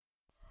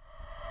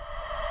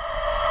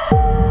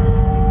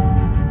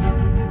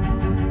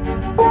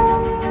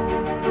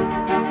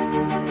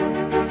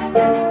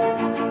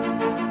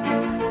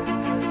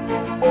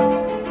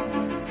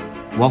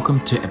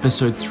Welcome to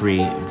episode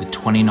 3 of the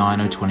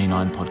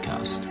 29029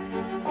 podcast.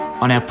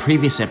 On our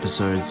previous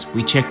episodes,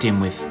 we checked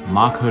in with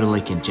Marc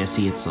Hodulich and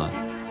Jesse Itzler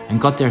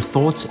and got their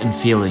thoughts and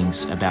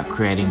feelings about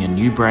creating a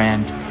new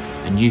brand,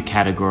 a new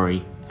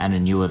category, and a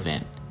new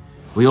event.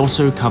 We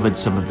also covered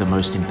some of the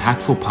most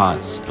impactful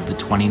parts of the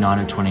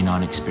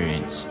 29029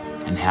 experience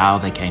and how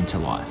they came to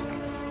life.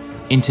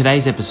 In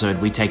today's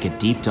episode, we take a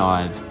deep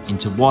dive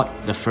into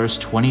what the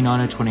first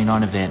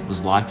 29029 event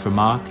was like for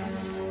Marc,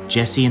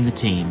 Jesse and the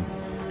team,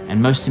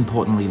 and most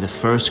importantly, the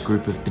first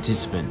group of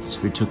participants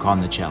who took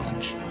on the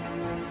challenge.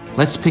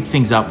 Let's pick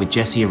things up with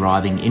Jesse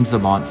arriving in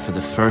Vermont for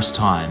the first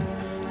time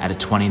at a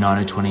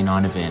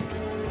 29029 event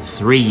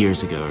 3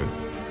 years ago.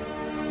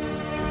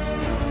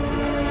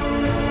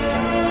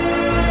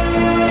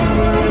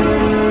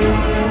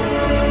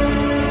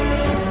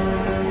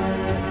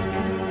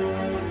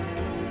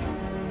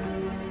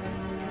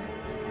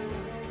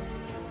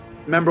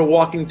 Remember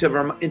walking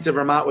into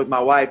Vermont with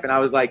my wife, and I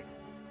was like,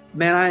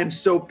 man, I am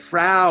so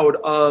proud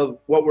of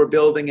what we're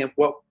building and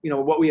what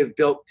we have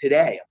built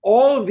today.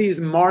 All of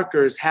these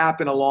markers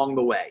happen along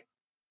the way.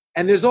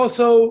 And there's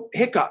also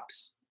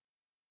hiccups.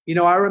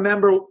 I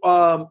remember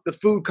the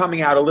food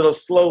coming out a little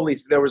slowly.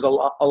 So there was a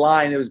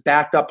line that was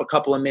backed up a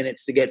couple of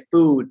minutes to get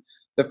food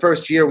the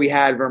first year we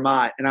had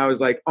Vermont. And I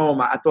was like,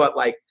 I thought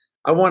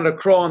I wanted to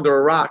crawl under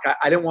a rock.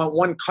 I didn't want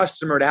one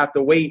customer to have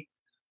to wait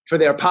for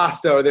their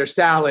pasta or their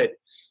salad.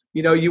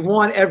 You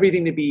want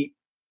everything to be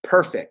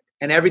perfect.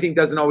 And everything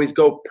doesn't always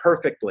go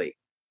perfectly,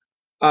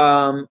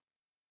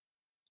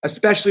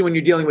 especially when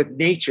you're dealing with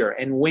nature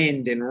and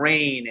wind and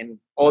rain and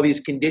all these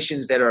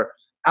conditions that are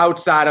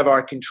outside of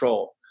our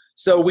control.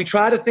 So we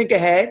try to think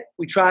ahead.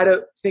 We try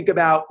to think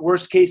about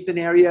worst case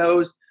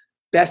scenarios,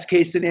 best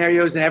case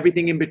scenarios, and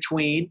everything in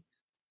between.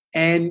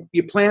 And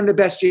you plan the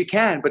best you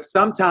can. But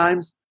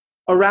sometimes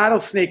a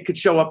rattlesnake could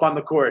show up on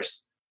the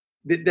course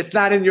that's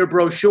not in your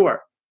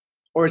brochure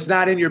or it's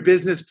not in your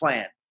business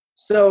plan.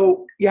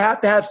 So you have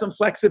to have some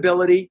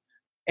flexibility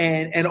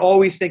and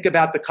always think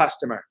about the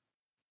customer.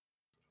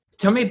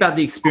 Tell me about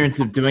the experience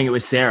of doing it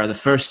with Sarah. The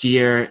first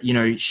year,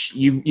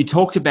 you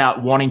talked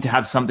about wanting to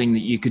have something that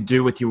you could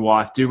do with your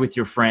wife, do with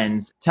your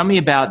friends. Tell me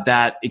about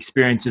that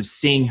experience of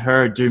seeing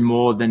her do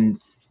more than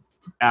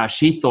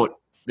she thought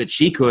that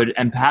she could,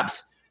 and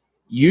perhaps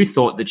you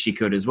thought that she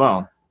could as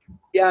well.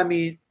 Yeah,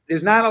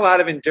 there's not a lot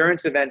of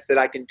endurance events that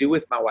I can do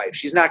with my wife.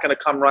 She's not going to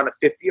come run a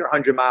 50 or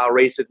 100-mile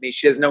race with me.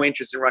 She has no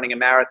interest in running a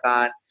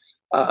marathon.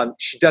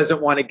 She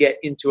doesn't want to get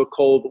into a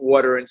cold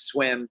water and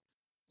swim.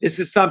 This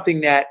is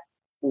something that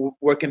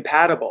we're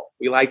compatible.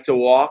 We like to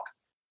walk.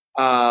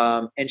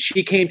 And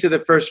she came to the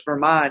first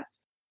Vermont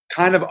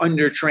kind of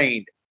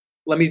undertrained.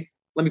 Let me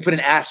put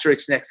an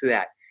asterisk next to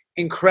that.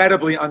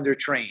 Incredibly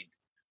undertrained.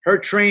 Her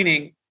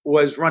training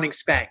was running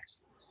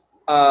Spanx.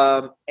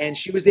 And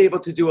she was able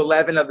to do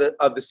 11 of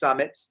the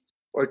summits,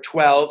 or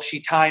 12. She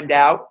timed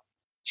out.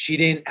 She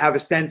didn't have a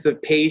sense of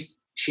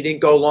pace. She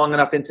didn't go long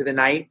enough into the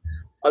night.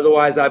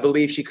 Otherwise, I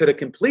believe she could have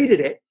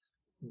completed it.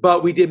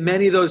 But we did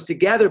many of those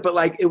together.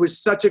 But it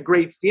was such a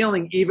great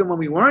feeling, even when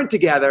we weren't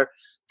together,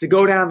 to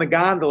go down the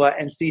gondola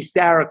and see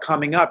Sarah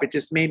coming up. It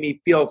just made me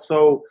feel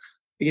so,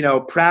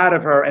 proud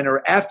of her and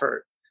her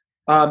effort.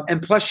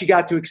 And plus, she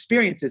got to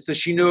experience it. So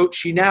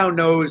she now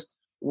knows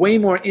way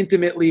more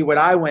intimately what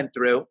I went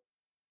through.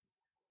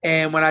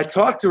 And when I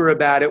talk to her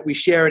about it, we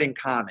share it in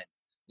common.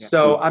 Yeah.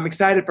 So I'm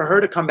excited for her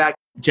to come back.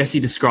 Jesse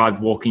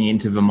described walking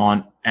into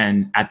Vermont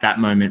and at that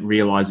moment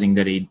realizing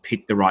that he'd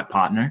picked the right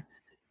partner.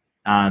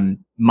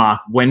 Marc,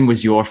 when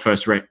was your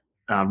first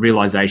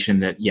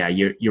realization that,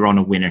 you're on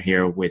a winner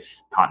here with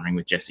partnering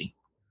with Jesse?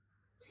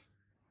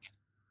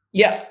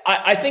 Yeah,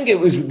 I think it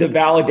was the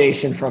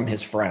validation from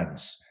his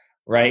friends,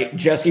 right?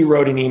 Jesse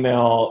wrote an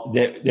email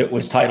that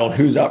was titled,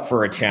 "Who's Up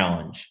for a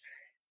Challenge?"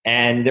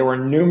 And there were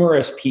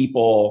numerous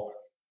people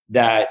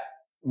that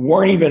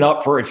weren't even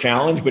up for a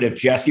challenge, but if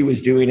Jesse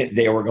was doing it,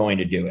 they were going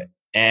to do it.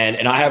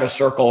 And I have a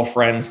circle of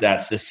friends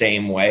that's the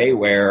same way,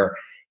 where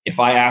if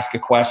I ask a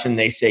question,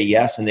 they say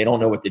yes, and they don't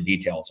know what the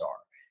details are.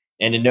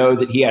 And to know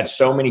that he had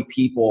so many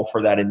people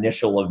for that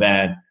initial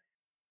event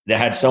that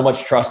had so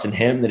much trust in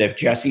him, that if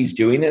Jesse's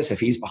doing this, if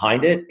he's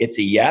behind it, it's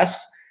a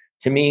yes.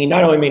 To me,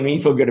 not only made me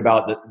feel good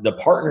about the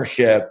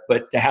partnership,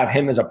 but to have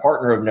him as a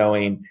partner of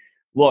knowing,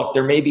 look,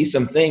 there may be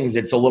some things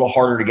it's a little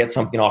harder to get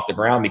something off the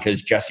ground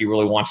because Jesse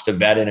really wants to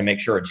vet it and make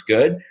sure it's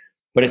good,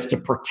 but it's to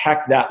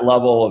protect that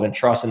level of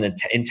trust and the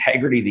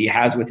integrity that he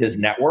has with his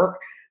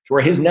network, to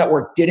where his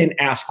network didn't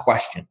ask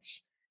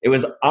questions. It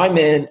was, I'm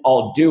in,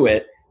 I'll do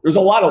it. There's a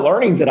lot of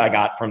learnings that I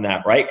got from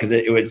that, right? Because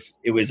it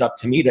was up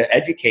to me to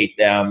educate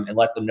them and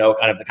let them know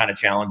the kind of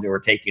challenge they were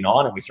taking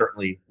on. And we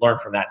certainly learned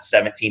from that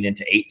 17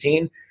 into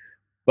 18.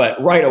 But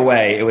right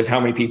away, it was how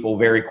many people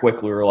very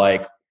quickly were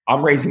like,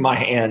 I'm raising my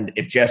hand.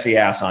 If Jesse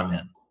asks, I'm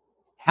in.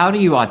 How do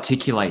you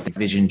articulate the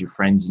vision to your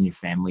friends and your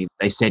family?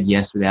 They said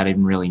yes without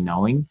even really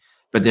knowing,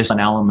 but there's an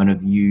element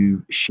of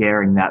you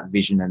sharing that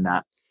vision and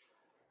that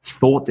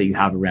thought that you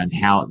have around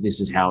how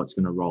this is how it's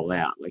going to roll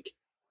out.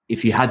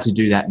 If you had to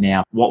do that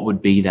now, what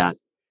would be that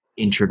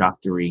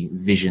introductory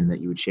vision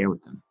that you would share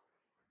with them?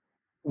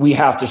 we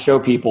have to show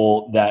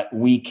people that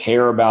we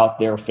care about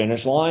their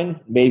finish line,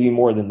 maybe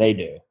more than they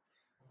do.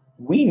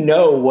 We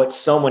know what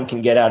someone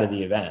can get out of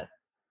the event.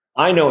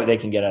 I know what they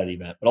can get out of the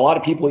event, but a lot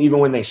of people, even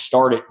when they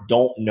start it,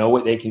 don't know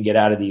what they can get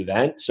out of the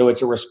event. So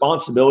it's a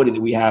responsibility that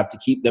we have to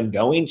keep them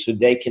going so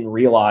they can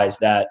realize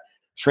that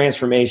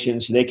transformation,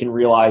 so they can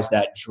realize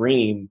that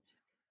dream.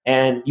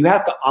 And you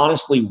have to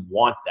honestly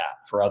want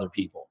that for other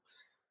people.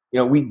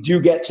 We do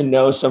get to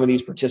know some of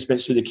these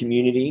participants through the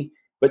community,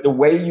 but the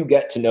way you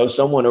get to know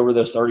someone over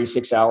those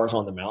 36 hours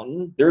on the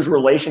mountain, there's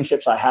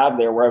relationships I have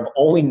there where I've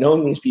only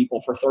known these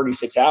people for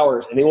 36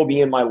 hours and they will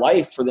be in my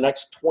life for the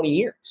next 20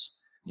 years.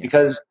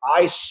 Because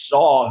I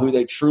saw who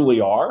they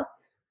truly are,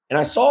 and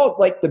I saw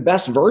like the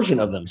best version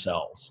of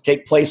themselves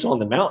take place on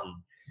the mountain.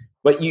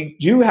 But you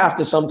do have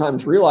to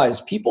sometimes realize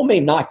people may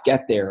not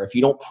get there if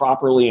you don't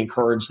properly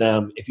encourage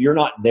them, if you're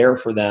not there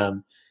for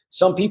them.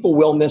 Some people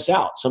will miss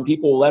out. Some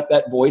people will let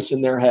that voice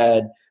in their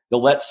head,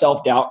 they'll let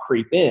self-doubt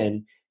creep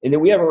in, and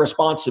then we have a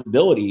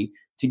responsibility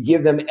to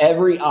give them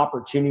every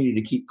opportunity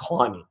to keep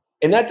climbing.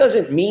 And that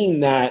doesn't mean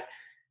that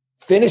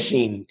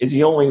finishing is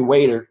the only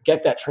way to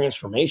get that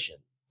transformation.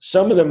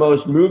 Some of the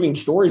most moving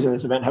stories in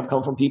this event have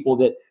come from people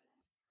that,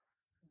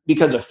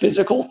 because of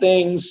physical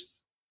things,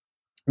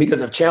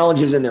 because of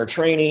challenges in their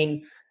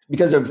training,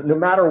 because of no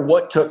matter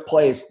what took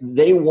place,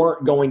 they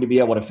weren't going to be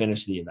able to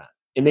finish the event.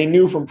 And they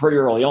knew from pretty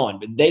early on,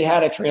 but they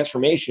had a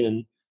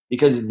transformation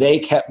because they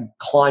kept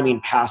climbing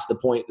past the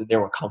point that they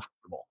were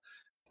comfortable.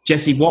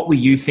 Jesse, what were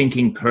you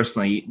thinking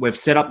personally? You've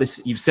set up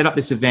this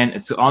event,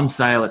 it's on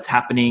sale, it's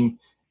happening.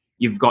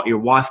 You've got your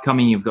wife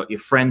coming, you've got your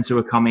friends who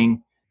are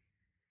coming.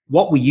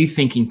 What were you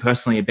thinking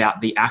personally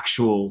about the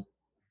actual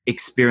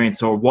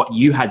experience, or what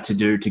you had to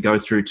do to go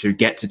through to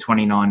get to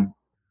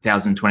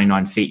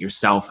 29,029 feet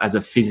yourself as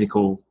a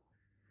physical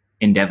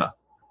endeavor?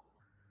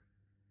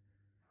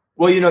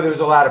 Well, there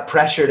was a lot of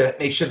pressure to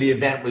make sure the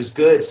event was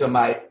good. So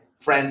my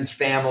friends,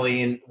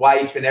 family, and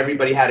wife, and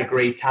everybody had a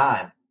great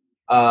time.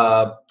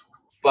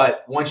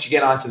 But once you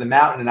get onto the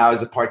mountain and I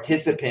was a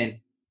participant,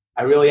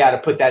 I really had to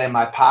put that in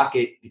my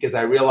pocket because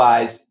I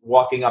realized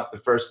walking up the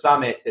first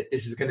summit that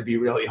this is going to be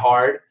really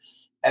hard.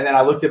 And then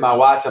I looked at my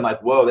watch. I'm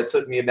like, whoa, that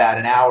took me about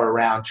an hour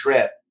round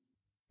trip.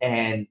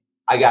 And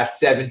I got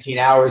 17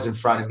 hours in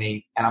front of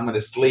me, and I'm going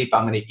to sleep.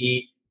 I'm going to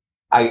eat.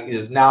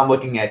 Now I'm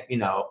looking at,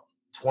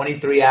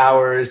 23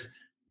 hours.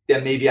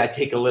 Then maybe I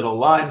take a little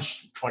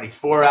lunch,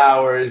 24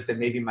 hours. Then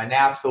maybe my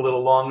nap's a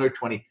little longer,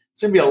 20.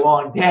 It's going to be a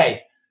long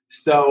day.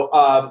 So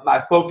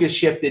my focus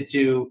shifted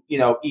to,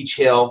 each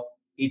hill,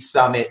 each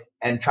summit,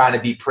 and trying to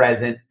be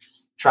present,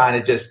 trying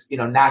to just,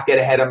 not get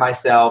ahead of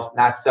myself,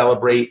 not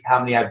celebrate how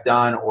many I've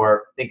done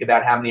or think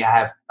about how many I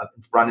have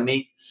in front of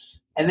me.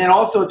 And then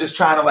also just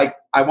trying to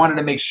I wanted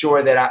to make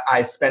sure that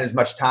I spent as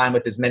much time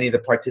with as many of the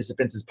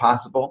participants as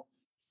possible.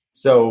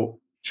 So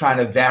trying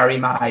to vary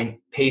my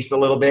pace a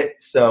little bit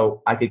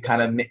so I could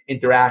kind of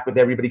interact with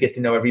everybody, get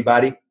to know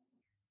everybody.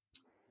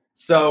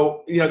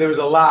 So, there was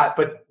a lot,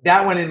 but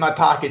that went in my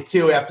pocket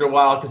too after a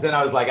while, because then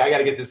I was like, I got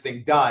to get this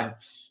thing done.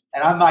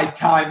 And I might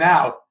time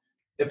out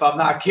if I'm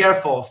not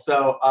careful.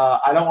 So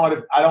I don't want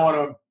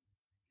to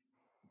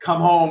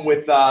come home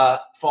with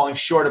falling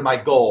short of my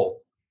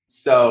goal.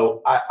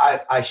 So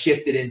I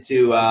shifted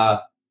into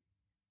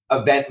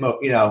event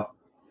mode,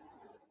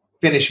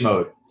 finish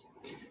mode.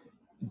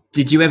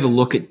 Did you ever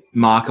look at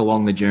Marc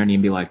along the journey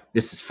and be like,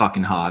 this is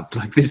fucking hard?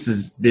 Like, this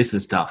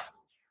is tough.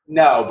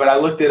 No, but I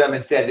looked at him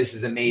and said, this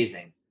is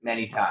amazing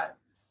many times.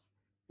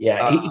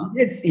 Yeah,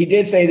 he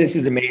did say this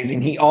is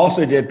amazing. He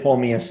also did pull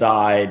me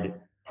aside,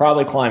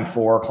 probably climb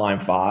 4, climb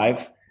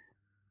 5,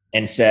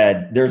 and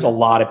said, there's a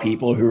lot of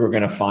people who are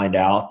going to find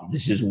out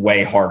this is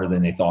way harder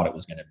than they thought it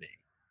was going to be.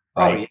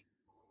 Right? Oh, yeah.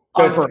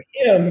 So for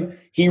him,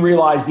 he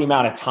realized the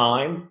amount of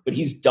time, but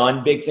he's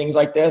done big things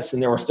like this.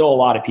 And there were still a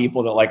lot of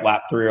people that like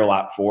lap 3 or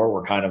lap 4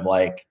 were kind of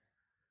like,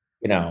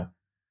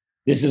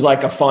 this is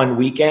like a fun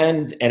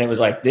weekend. And it was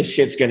like, this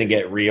shit's going to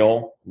get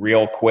real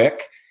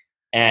quick.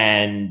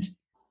 And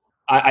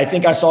I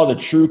think I saw the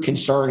true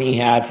concern he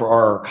had for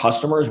our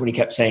customers when he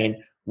kept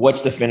saying,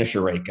 what's the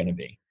finisher rate going to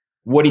be?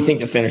 What do you think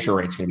the finisher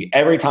rate's going to be?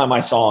 Every time I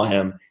saw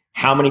him,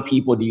 how many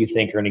people do you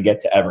think are going to get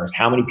to Everest?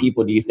 How many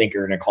people do you think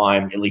are going to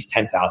climb at least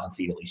 10,000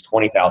 feet, at least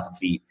 20,000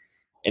 feet?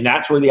 And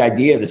that's where the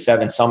idea of the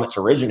 7 summits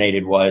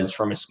originated, was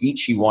from a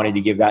speech he wanted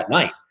to give that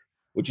night,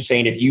 which is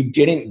saying, if you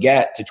didn't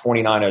get to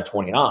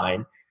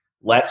 29,029,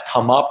 let's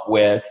come up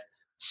with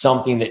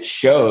something that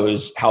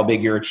shows how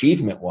big your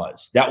achievement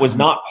was. That was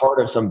not part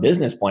of some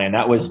business plan.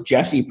 That was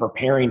Jesse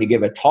preparing to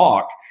give a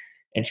talk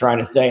and trying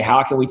to say,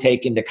 how can we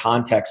take into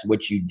context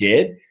what you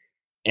did?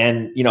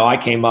 And, I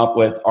came up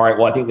with, all right,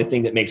 well, I think the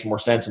thing that makes more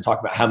sense and talk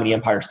about how many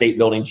Empire State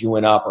Buildings you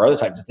went up or other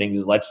types of things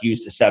is let's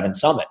use the 7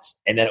 summits.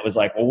 And then it was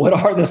like, well, what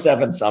are the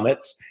 7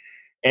 summits?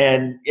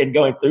 And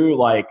going through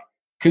like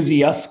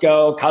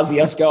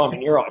Kosciuszko. I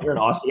mean, you're an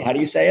Aussie. How do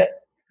you say it?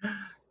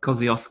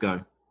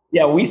 Kosciuszko.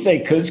 Yeah, we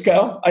say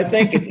Cuzco. I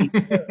think it's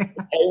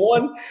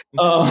A1.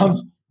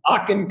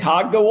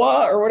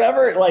 Aconcagua or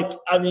whatever. Like,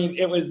 I mean,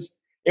 it was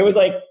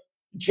like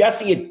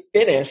Jesse had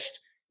finished.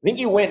 I think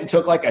he went and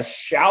took like a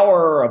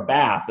shower or a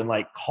bath and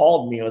like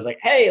called me. I was like,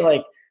 hey,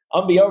 like,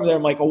 I'll be over there.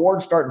 I'm like,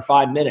 awards start in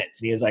 5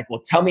 minutes. And he was like,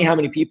 well, tell me how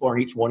many people are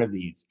in each one of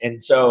these.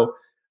 And so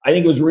I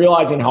think it was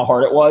realizing how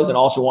hard it was and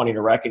also wanting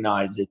to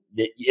recognize that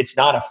it's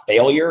not a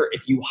failure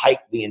if you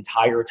hike the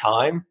entire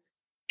time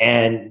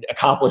and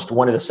accomplished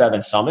one of the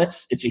 7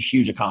 summits. It's a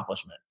huge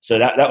accomplishment. So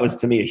that was,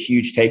 to me, a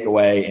huge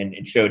takeaway, and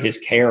it showed his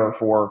care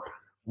for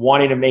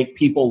wanting to make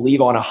people leave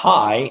on a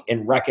high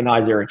and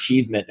recognize their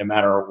achievement no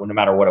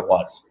matter what it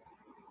was.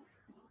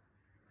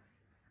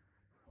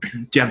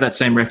 Do you have that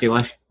same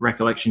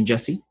recollection,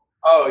 Jesse?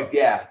 Oh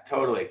yeah,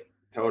 totally.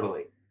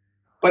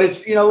 But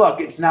it's, look,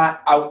 it's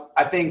not,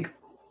 I think,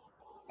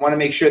 want to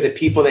make sure that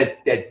people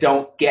that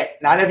don't get,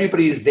 not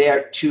everybody is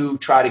there to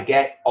try to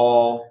get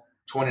all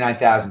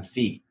 29,000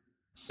 feet.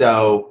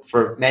 So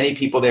for many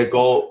people,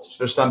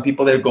 for some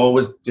people, their goal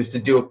was just to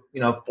do,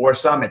 4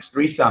 summits,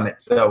 3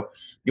 summits. So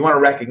you want to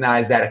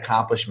recognize that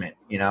accomplishment,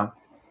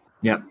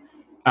 Yep.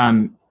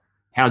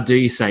 How do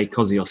you say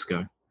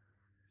Kosciuszko?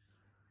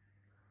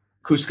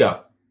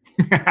 Cusco.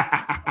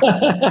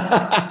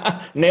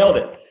 Nailed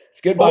it.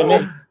 It's good by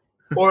me.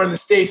 Or in the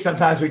States,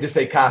 sometimes we just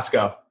say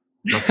Costco.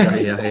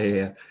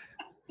 Yeah.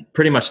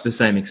 Pretty much the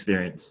same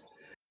experience.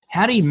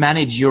 How do you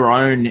manage your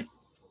own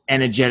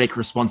energetic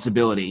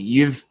responsibility?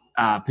 You've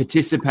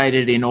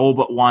participated in all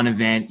but one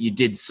event. You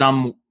did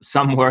some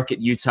work at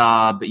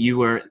Utah, but you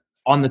were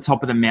on the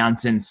top of the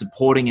mountain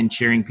supporting and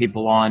cheering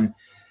people on.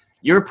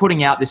 You're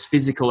putting out this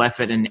physical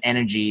effort and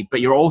energy,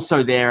 but you're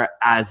also there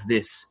as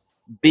this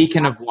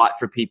beacon of light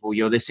for people.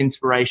 You're this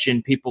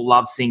inspiration. People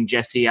love seeing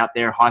Jesse out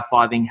there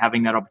high-fiving,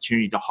 having that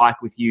opportunity to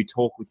hike with you,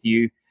 talk with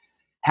you.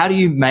 How do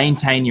you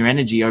maintain your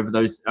energy over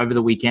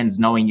the weekends,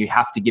 knowing you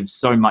have to give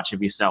so much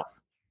of yourself?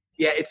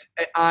 Yeah, it's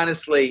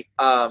honestly,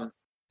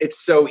 it's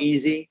so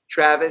easy,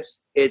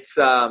 Travis. It's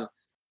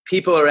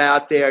people are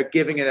out there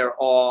giving it their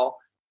all.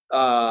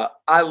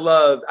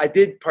 I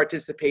did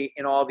participate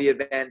in all the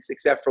events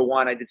except for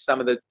one. I did some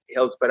of the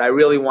hills, but I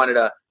really wanted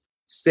to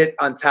sit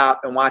on top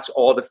and watch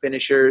all the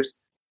finishers.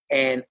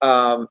 And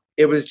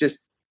it was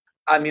just,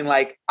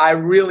 I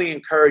really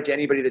encourage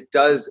anybody that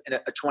does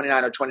a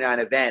 29 or 29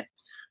 event,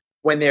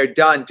 when they're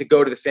done, to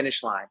go to the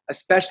finish line,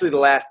 especially the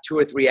last 2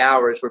 or 3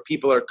 hours where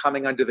people are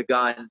coming under the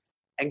gun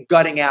and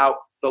gutting out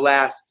the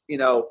last, 1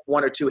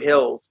 or 2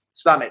 hills,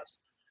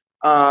 summits.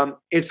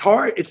 It's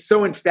hard. It's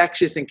so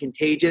infectious and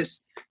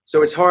contagious.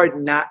 So it's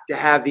hard not to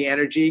have the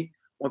energy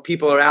when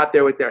people are out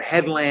there with their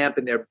headlamp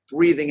and they're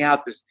breathing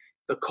out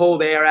the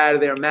cold air out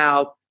of their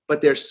mouth,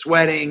 but they're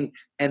sweating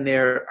and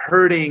they're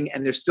hurting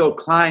and they're still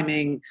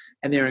climbing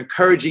and they're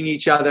encouraging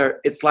each other.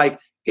 It's like,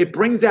 it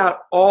brings out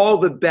all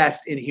the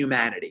best in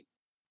humanity.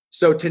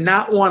 So to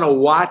not want to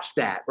watch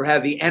that or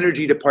have the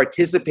energy to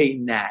participate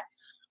in that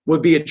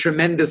would be a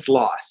tremendous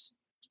loss.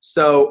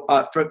 So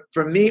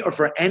for me or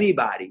for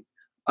anybody,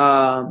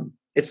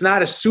 it's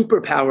not a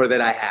superpower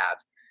that I have.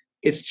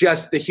 It's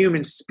just the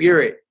human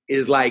spirit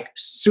is like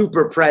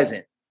super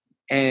present.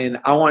 And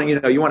I want,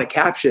 you want to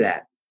capture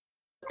that.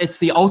 It's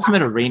the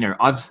ultimate arena.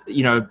 I've,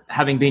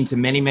 having been to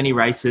many, many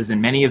races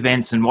and many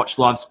events and watched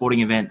live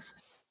sporting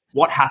events,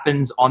 what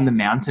happens on the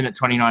mountain at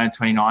 29 and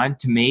 29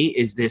 to me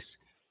is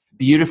this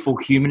beautiful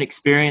human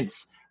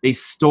experience.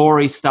 These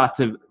stories start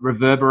to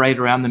reverberate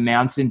around the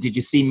mountain. Did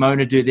you see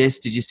Mona do this?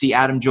 Did you see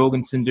Adam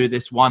Jorgensen do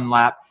this one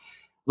lap?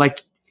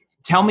 Like,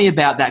 tell me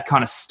about that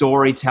kind of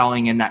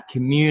storytelling and that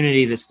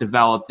community that's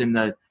developed and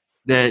the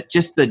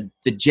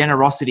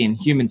generosity and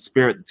human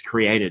spirit that's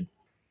created.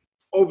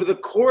 Over the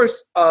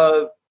course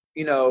of,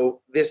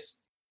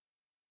 this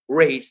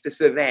race, this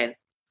event,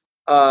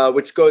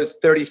 which goes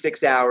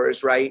 36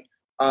 hours, right?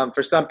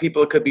 For some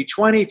people, it could be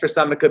 20. For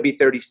some, it could be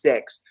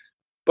 36.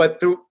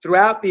 But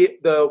throughout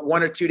the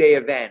 1 or 2 day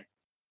event,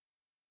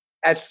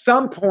 at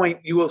some point,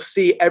 you will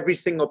see every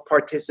single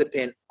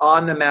participant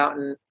on the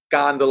mountain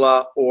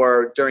gondola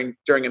or during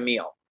a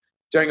meal,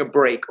 during a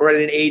break, or at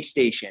an aid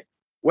station.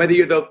 Whether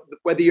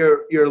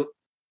you're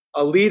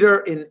a leader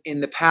in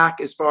the pack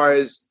as far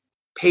as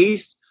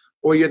pace,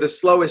 or you're the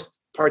slowest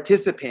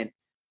participant,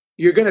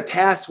 you're going to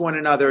pass one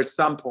another at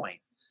some point.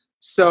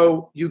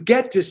 So you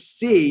get to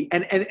see,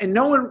 and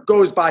no one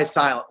goes by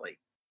silently.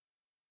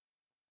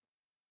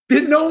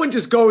 No one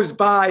just goes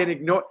by and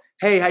ignore,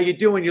 hey, how you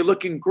doing? You're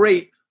looking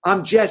great.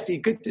 I'm Jesse.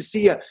 Good to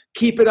see you.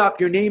 Keep it up.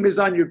 Your name is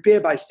on your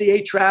bib. I see.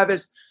 Hey,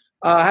 Travis,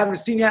 I haven't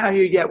seen you out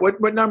here yet.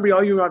 What number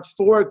are you on?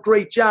 4?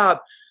 Great job.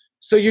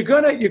 So you're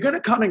gonna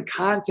come in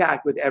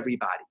contact with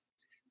everybody.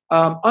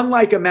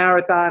 Unlike a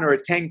marathon or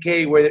a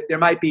 10K where there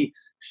might be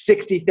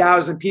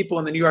 60,000 people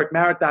in the New York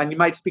Marathon, you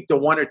might speak to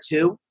 1 or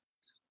 2.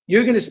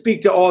 You're going to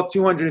speak to all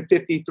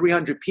 250,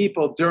 300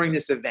 people during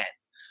this event.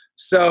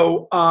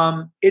 So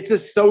it's a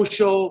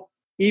social,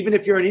 even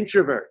if you're an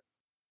introvert,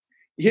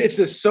 it's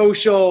a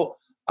social,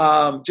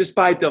 just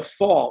by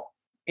default,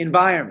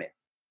 environment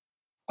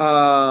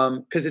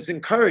because it's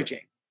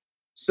encouraging.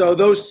 So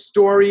those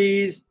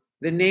stories,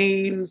 the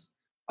names,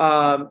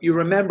 you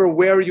remember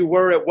where you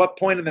were at what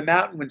point in the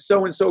mountain when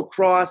so-and-so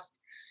crossed.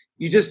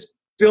 You just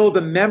fill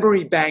the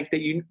memory bank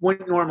that you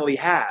wouldn't normally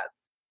have.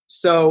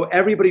 So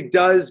everybody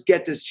does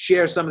get to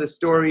share some of the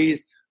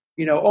stories.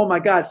 Oh my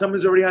God,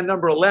 someone's already on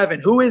number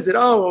 11. Who is it?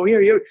 Oh,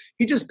 here,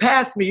 he just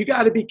passed me. You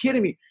got to be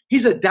kidding me.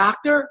 He's a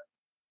doctor?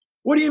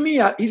 What do you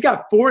mean? He's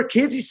got 4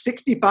 kids. He's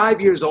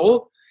 65 years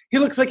old. He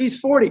looks like he's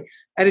 40.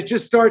 And it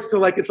just starts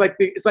to it's like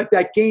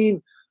that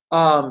game,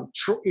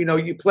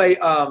 you play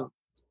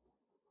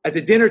at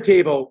the dinner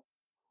table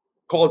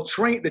called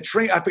Train.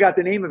 I forgot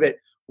the name of it,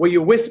 where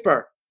you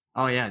whisper.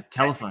 Oh yeah,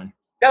 telephone.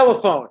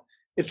 Telephone.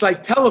 It's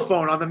like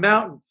telephone on the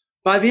mountain.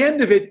 By the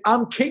end of it,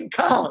 I'm King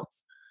Kong.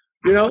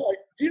 Do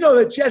you know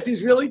that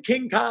Jesse's really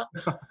King Kong?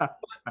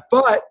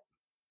 But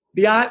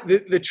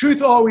the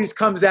truth always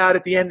comes out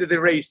at the end of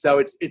the race, so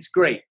it's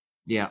great.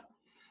 Yeah.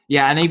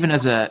 Yeah, and even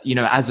as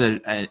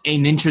an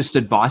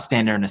interested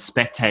bystander and a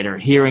spectator,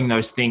 hearing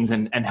those things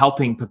and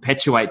helping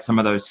perpetuate some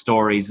of those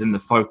stories in the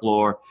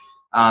folklore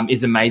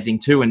is amazing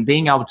too. And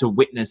being able to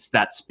witness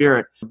that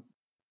spirit.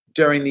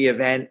 During the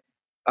event,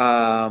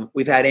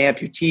 we've had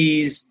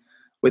amputees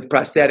with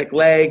prosthetic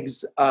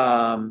legs,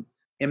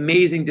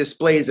 amazing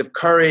displays of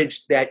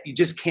courage that you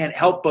just can't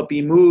help but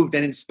be moved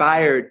and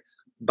inspired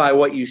by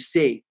what you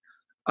see.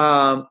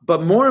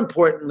 But more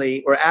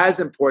importantly, or as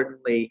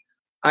importantly,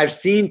 I've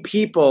seen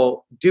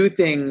people do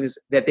things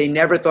that they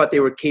never thought they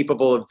were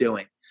capable of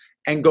doing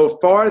and go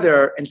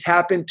farther and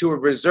tap into a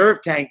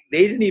reserve tank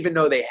they didn't even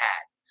know they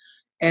had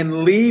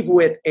and leave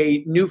with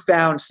a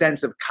newfound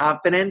sense of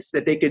confidence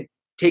that they could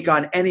take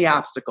on any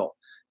obstacle,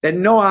 that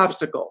no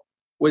obstacle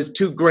was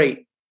too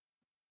great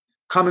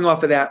coming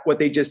off of that, what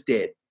they just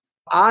did.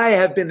 I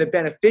have been the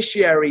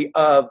beneficiary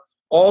of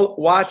all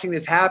watching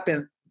this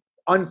happen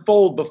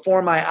unfold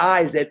before my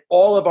eyes at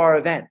all of our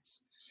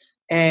events,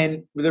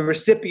 and the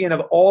recipient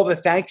of all the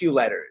thank you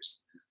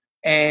letters.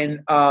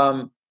 And,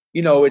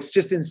 it's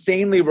just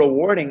insanely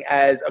rewarding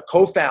as a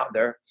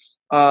co-founder.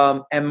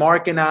 And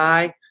Marc and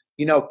I,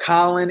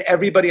 Colin,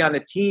 everybody on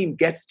the team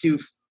gets to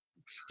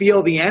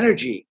feel the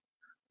energy.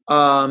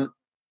 And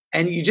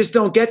you just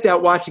don't get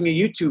that watching a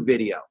YouTube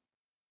video.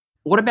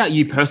 What about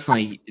you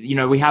personally?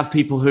 We have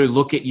people who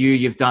look at you.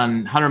 You've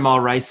done 100-mile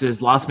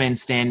races, last man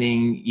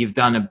standing. You've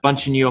done a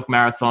bunch of New York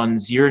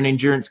marathons. You're an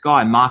endurance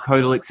guy. Marc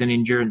Hodulich's an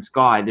endurance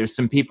guy. There's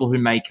some people who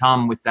may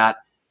come with that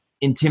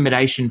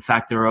intimidation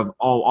factor of,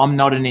 oh, I'm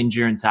not an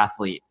endurance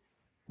athlete.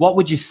 What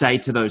would you say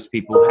to those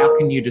people? How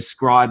can you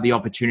describe the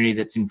opportunity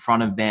that's in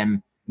front of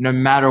them, no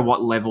matter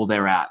what level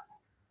they're at?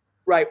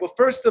 Right. Well,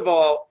 first of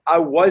all, I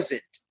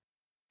wasn't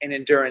an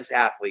endurance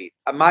athlete.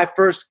 My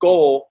first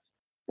goal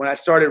when I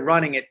started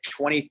running at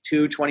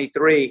 22,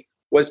 23,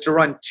 was to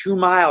run 2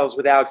 miles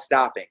without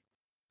stopping.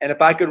 And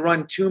if I could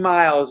run 2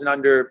 miles in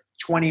under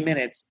 20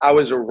 minutes, I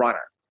was a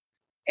runner.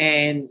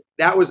 And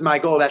that was my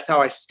goal. That's how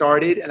I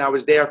started. And I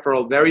was there for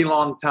a very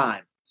long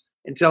time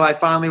until I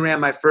finally ran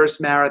my first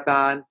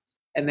marathon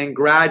and then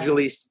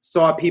gradually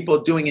saw people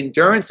doing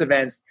endurance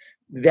events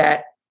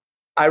that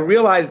I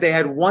realized they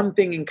had one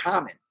thing in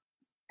common.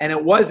 And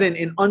it wasn't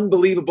an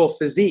unbelievable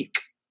physique.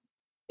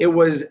 It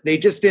was, they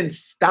just didn't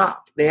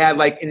stop. They had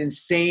like an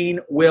insane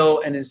will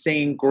and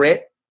insane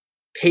grit,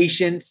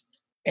 patience,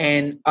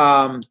 and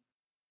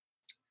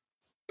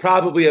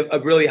probably a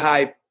really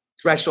high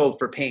threshold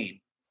for pain.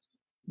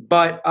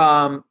 But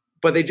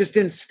they just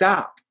didn't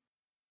stop.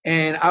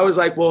 And I was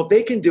like, well, if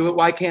they can do it,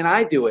 why can't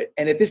I do it?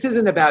 And if this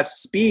isn't about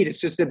speed, it's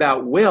just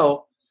about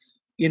will,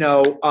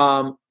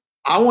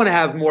 I want to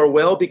have more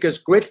will because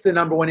grit's the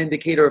number one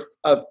indicator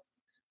of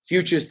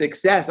future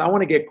success. I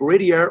want to get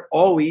grittier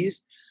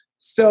always.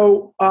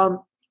 So,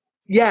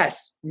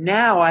 yes,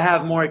 now I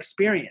have more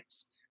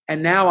experience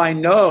and now I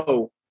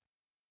know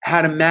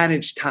how to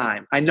manage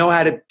time. I know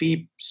how to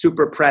be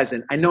super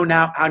present. I know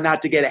now how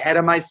not to get ahead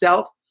of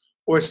myself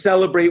or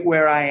celebrate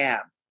where I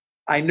am.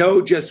 I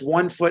know just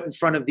one foot in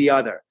front of the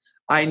other.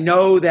 I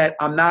know that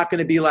I'm not going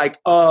to be like,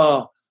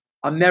 oh,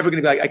 I'm never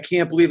going to be like, I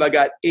can't believe I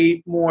got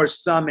 8 more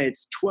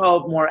summits,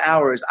 12 more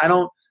hours. I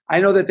know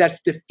that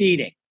that's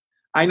defeating.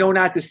 I know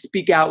not to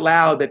speak out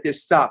loud that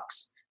this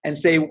sucks. And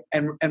say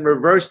and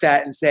reverse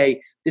that and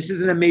say, this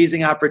is an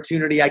amazing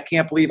opportunity. I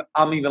can't believe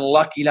I'm even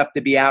lucky enough to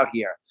be out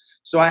here.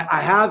 So I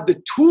have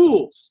the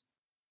tools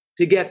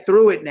to get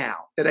through it now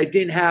that I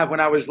didn't have when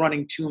I was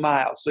running 2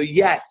 miles. So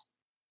yes,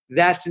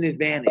 that's an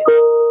advantage.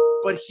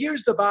 But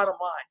here's the bottom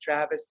line,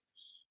 Travis.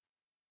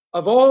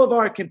 Of all of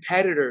our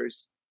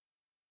competitors,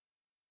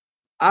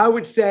 I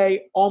would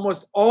say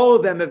almost all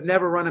of them have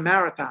never run a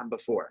marathon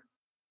before.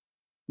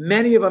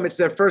 Many of them, it's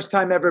their first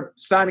time ever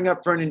signing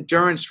up for an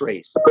endurance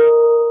race.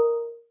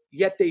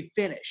 Yet they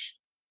finish.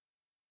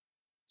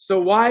 So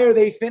why are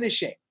they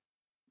finishing?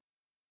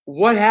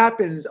 What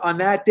happens on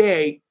that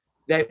day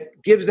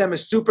that gives them a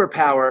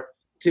superpower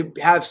to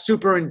have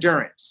super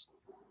endurance?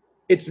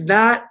 It's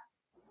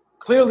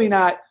clearly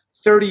not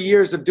 30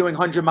 years of doing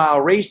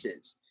 100-mile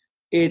races.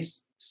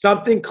 It's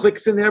something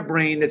clicks in their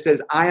brain that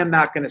says, I am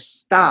not going to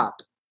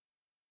stop.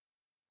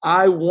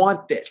 I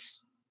want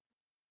this.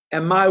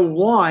 And my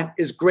want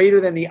is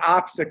greater than the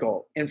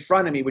obstacle in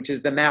front of me, which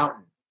is the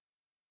mountain.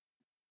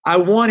 I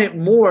want it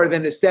more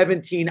than the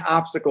 17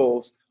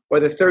 obstacles or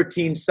the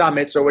 13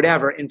 summits or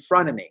whatever in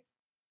front of me.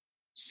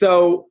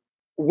 So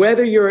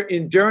whether you're an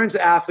endurance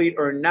athlete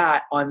or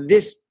not, on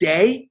this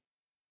day,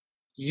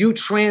 you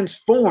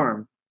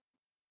transform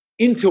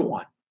into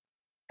one.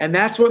 And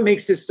that's what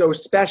makes this so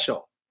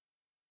special.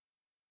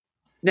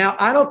 Now,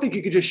 I don't think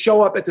you could just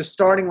show up at the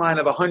starting line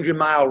of a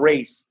 100-mile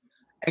race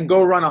and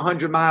go run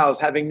 100 miles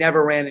having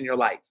never ran in your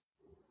life.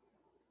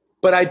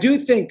 But I do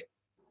think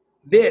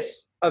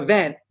this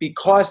event,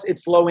 because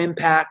it's low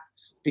impact,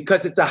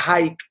 because it's a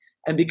hike,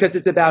 and because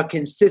it's about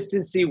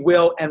consistency,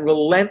 will, and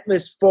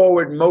relentless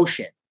forward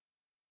motion,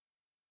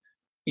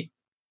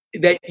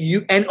 that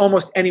you and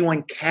almost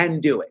anyone can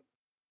do it.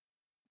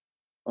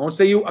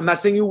 I'm not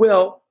saying you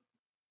will,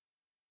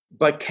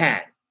 but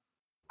can.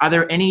 Are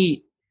there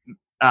any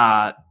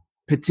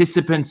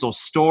participants or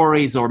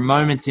stories or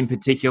moments in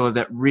particular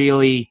that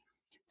really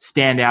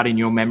stand out in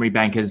your memory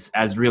bank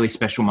as really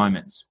special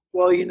moments?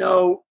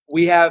 Well,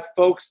 we have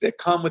folks that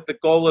come with the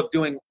goal of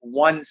doing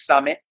one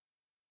summit,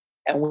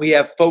 and we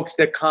have folks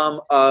that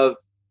come of,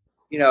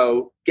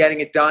 getting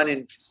it done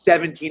in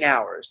 17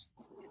 hours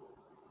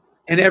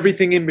and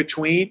everything in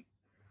between.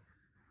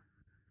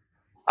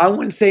 I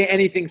wouldn't say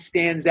anything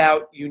stands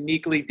out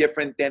uniquely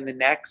different than the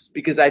next,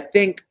 because I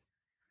think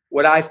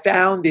what I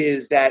found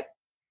is that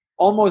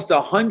almost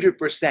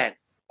 100%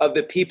 of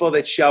the people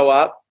that show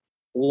up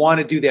want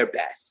to do their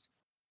best.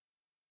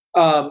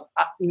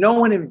 No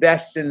one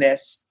invests in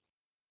this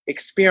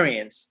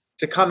experience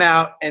to come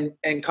out and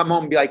come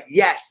home and be like,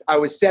 yes, I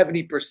was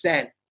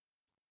 70%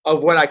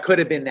 of what I could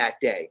have been that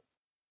day.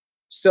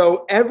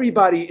 So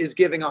everybody is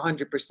giving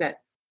 100%.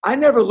 I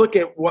never look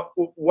at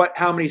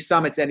how many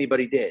summits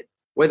anybody did,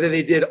 whether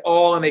they did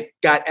all and they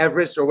got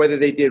Everest or whether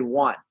they did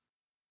one.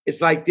 It's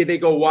like, did they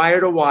go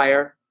wire to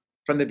wire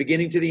from the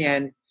beginning to the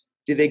end?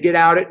 Did they get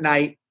out at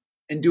night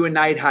and do a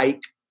night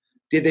hike?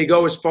 Did they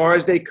go as far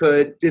as they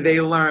could? Did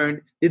they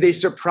learn? Did they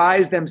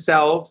surprise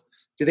themselves?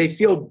 Did they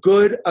feel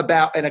good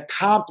about and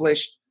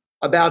accomplished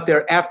about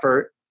their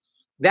effort?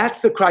 That's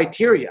the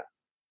criteria.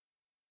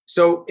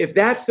 So if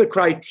that's the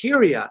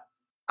criteria,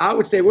 I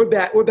would say we're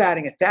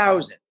batting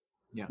 1,000.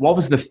 Yeah. What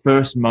was the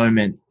first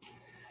moment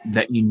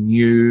that you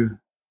knew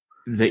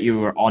that you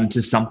were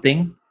onto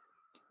something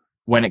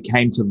when it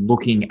came to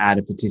looking at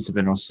a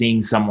participant or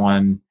seeing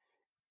someone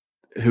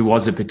who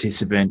was a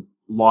participant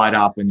light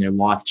up and their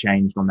life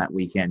changed on that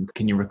weekend?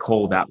 Can you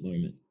recall that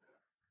moment?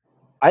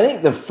 I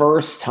think the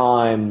first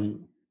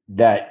time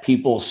that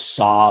people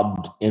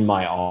sobbed in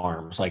my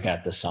arms, like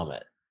at the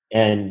summit,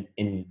 and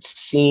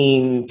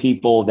seeing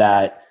people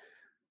that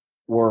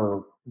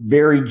were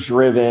very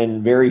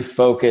driven, very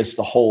focused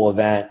the whole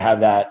event, have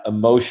that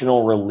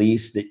emotional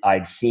release that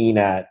I'd seen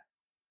at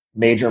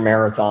major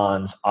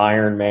marathons,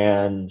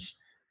 Ironmans,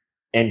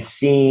 and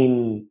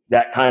seeing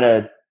that kind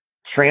of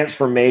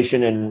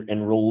transformation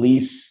and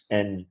release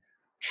and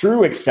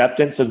true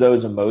acceptance of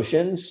those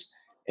emotions.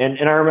 And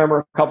I remember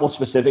a couple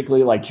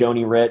specifically, like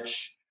Joni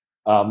Rich,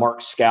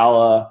 Mark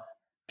Scala,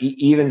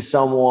 even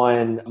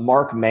someone,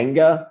 Mark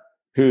Menga,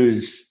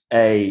 who's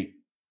a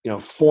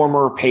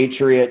former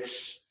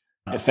Patriots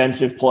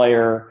defensive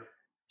player,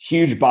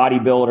 huge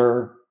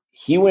bodybuilder.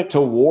 He went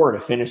to war to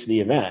finish the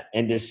event,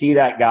 and to see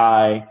that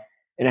guy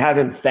and have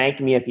him thank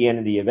me at the end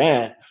of the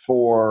event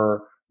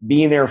for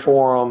being there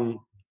for him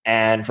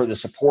and for the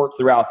support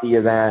throughout the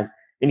event.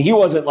 And he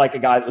wasn't like a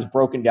guy that was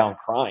broken down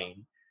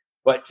crying,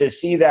 but to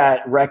see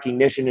that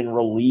recognition and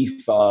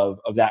relief of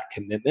that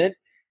commitment.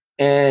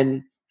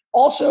 And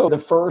also the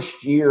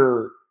first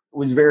year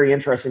was very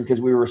interesting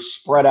because we were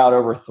spread out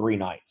over 3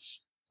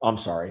 nights. We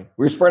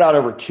were spread out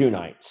over 2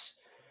 nights.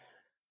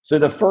 So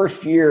the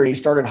first year he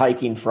started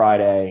hiking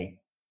Friday.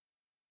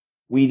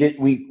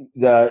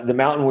 The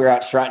mountain we were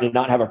at, Stratton, did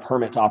not have a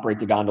permit to operate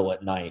the gondola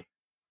at night.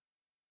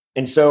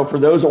 And so for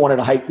those that wanted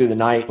to hike through the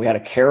night, we had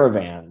a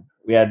caravan.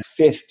 We had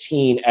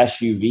 15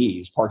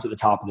 SUVs parked at the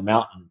top of the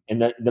mountain.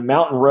 And the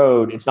mountain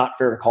road, it's not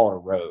fair to call it a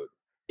road.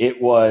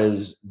 It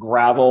was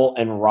gravel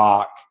and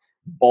rock,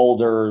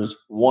 boulders,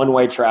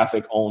 one-way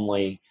traffic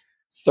only,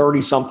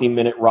 30-something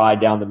minute ride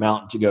down the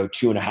mountain to go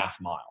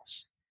 2.5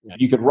 miles.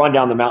 You could run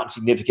down the mountain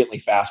significantly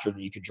faster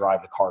than you could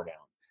drive the car down.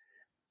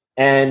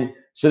 And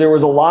so there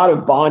was a lot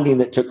of bonding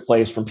that took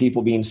place from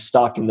people being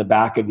stuck in the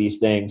back of these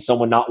things,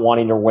 someone not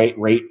wanting to wait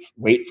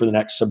for the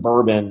next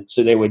Suburban,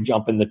 so they would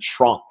jump in the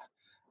trunk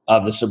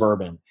of the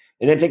Suburban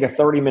and then take a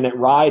 30-minute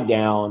ride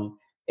down.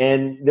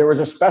 And there was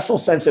a special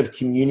sense of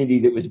community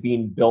that was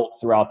being built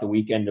throughout the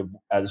weekend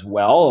as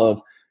well,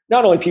 of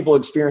not only people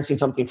experiencing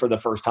something for the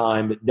first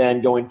time, but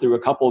then going through a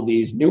couple of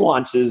these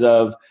nuances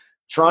of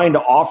trying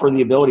to offer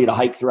the ability to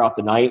hike throughout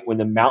the night when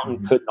the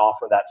mountain couldn't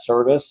offer that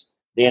service.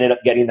 They ended up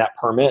getting that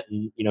permit.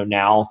 And,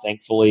 now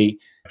thankfully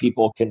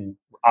people can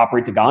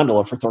operate the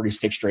gondola for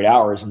 36 straight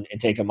hours and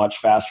take a much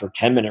faster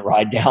 10-minute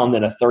ride down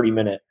than a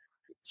 30-minute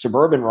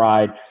Suburban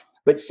ride.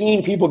 But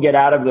seeing people get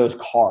out of those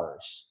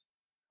cars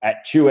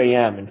at 2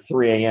 a.m. and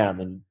 3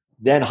 a.m. and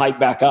then hike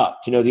back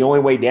up. The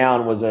only way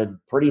down was a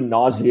pretty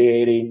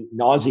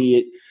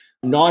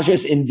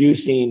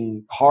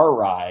nauseous-inducing car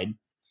ride.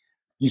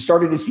 You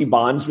started to see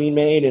bonds being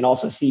made and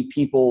also see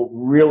people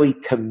really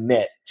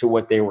commit to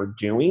what they were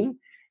doing.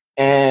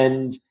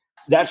 And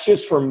that's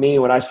just for me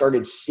when I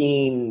started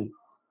seeing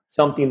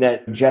something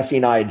that Jesse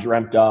and I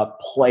dreamt up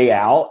play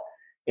out,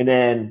 and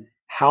then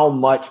how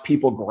much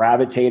people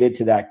gravitated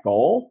to that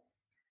goal.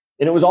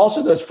 And it was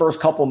also those first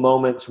couple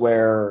moments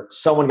where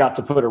someone got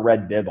to put a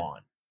red bib on,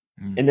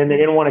 and then they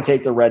didn't want to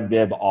take the red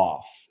bib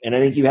off. And I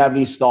think you have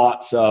these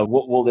thoughts of,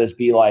 what will this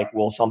be like?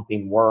 Will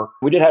something work?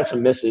 We did have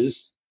some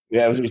misses,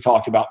 as we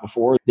talked about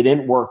before. They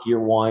didn't work year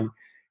one.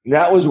 And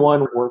that was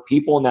one where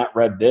people in that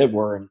red bib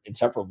were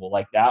inseparable.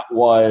 Like, that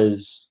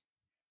was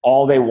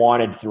all they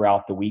wanted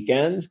throughout the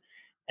weekend.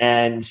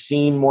 And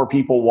seeing more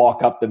people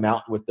walk up the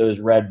mountain with those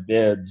red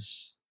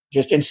bibs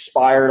just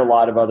inspired a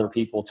lot of other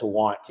people to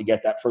want to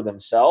get that for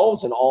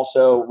themselves, and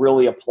also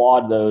really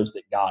applaud those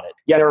that got it.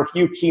 Yeah, there are a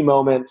few key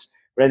moments,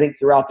 but I think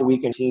throughout the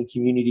weekend, seeing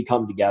community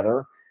come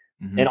together,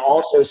 and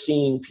also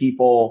seeing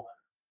people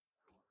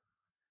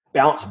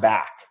bounce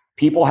back.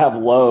 People have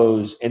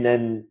lows and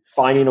then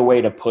finding a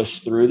way to push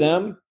through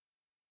them.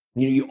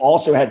 You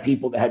also had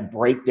people that had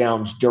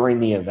breakdowns during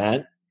the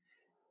event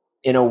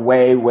in a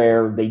way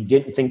where they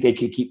didn't think they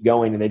could keep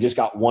going, and they just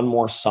got one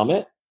more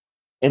summit.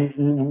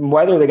 And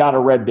whether they got a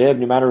red bib,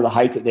 no matter the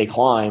height that they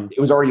climbed, it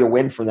was already a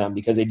win for them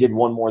because they did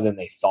one more than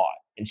they thought.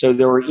 And so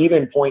there were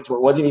even points where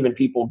it wasn't even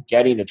people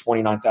getting to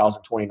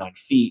 29,029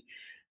 feet.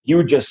 You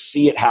would just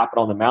see it happen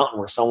on the mountain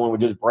where someone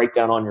would just break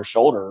down on your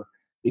shoulder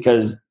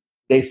because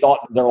they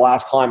thought their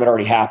last climb had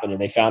already happened,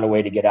 and they found a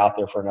way to get out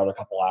there for another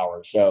couple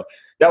hours. So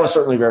that was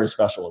certainly very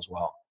special as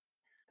well.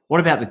 What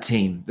about the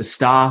team? The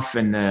staff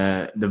and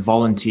the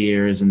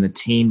volunteers and the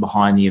team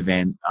behind the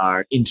event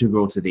are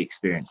integral to the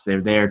experience. They're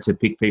there to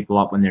pick people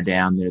up when they're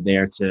down. They're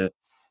there to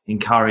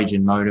encourage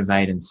and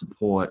motivate and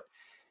support.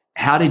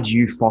 How did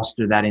you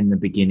foster that in the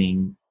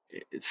beginning?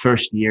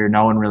 First year,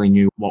 no one really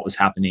knew what was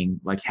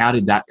happening. Like, how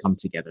did that come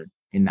together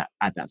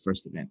at that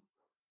first event?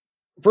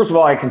 First of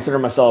all, I consider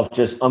myself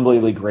just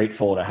unbelievably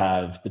grateful to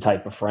have the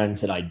type of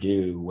friends that I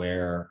do,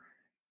 where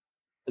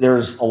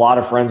there's a lot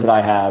of friends that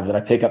I have that I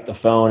pick up the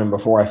phone, and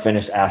before I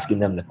finish asking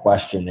them the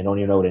question, they don't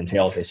even know what it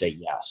entails. They say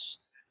yes.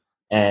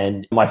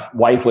 And my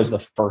wife was the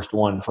first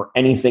one for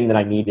anything that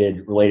I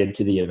needed related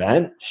to the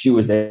event. She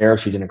was there.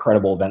 She's an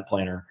incredible event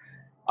planner.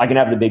 I can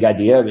have the big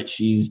idea, but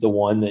she's the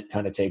one that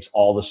kind of takes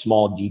all the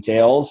small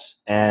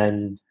details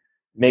and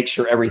makes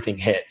sure everything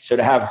hits. So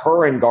to have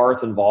her and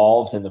Garth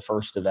involved in the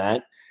first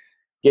event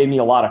gave me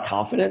a lot of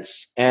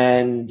confidence.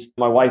 And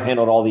my wife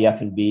handled all the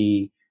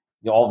F&B,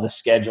 all of the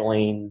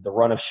scheduling, the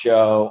run of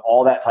show,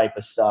 all that type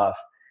of stuff.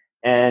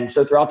 And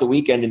so throughout the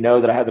weekend, to know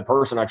that I had the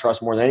person I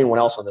trust more than anyone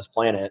else on this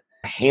planet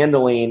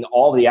handling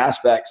all the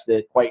aspects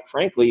that, quite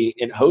frankly,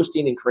 in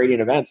hosting and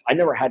creating events, I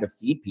never had to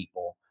feed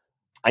people.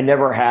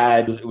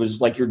 It was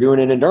like you're doing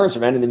an endurance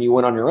event and then you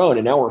went on your own,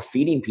 and now we're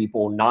feeding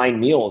people 9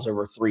 meals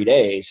over 3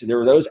 days. So there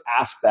were those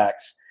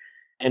aspects.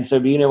 And so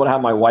being able to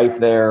have my wife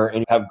there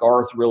and have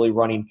Garth really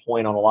running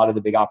point on a lot of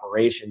the big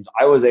operations,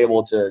 I was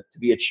able to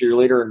be a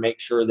cheerleader and make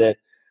sure that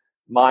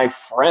my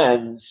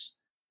friends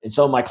and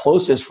some of my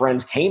closest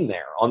friends came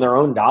there on their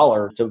own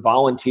dollar to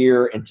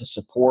volunteer and to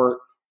support.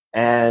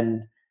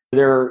 And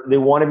they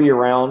want to be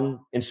around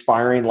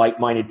inspiring,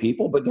 like-minded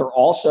people, but they're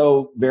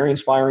also very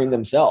inspiring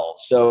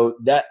themselves. So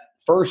that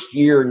first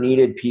year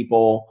needed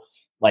people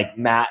like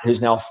Matt,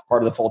 who's now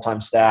part of the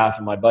full-time staff,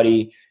 and my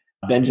buddy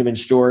Benjamin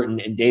Stewart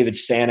and David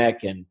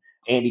Sanek and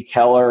Andy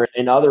Keller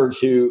and others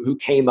who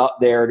came up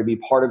there to be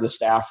part of the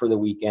staff for the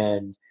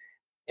weekend.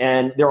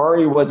 And there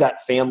already was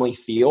that family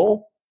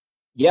feel.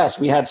 Yes,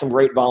 we had some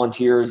great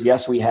volunteers.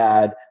 Yes, we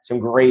had some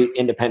great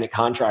independent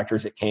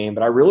contractors that came,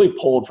 but I really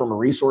pulled from a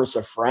resource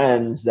of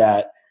friends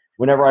that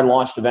whenever I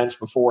launched events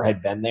before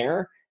had been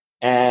there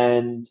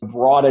and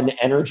brought an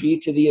energy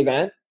to the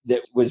event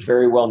that was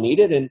very well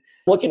needed. And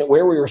looking at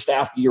where we were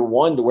staffed year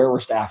one to where we're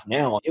staffed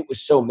now, it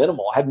was so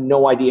minimal. I have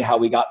no idea how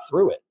we got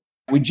through it.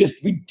 We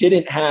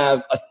didn't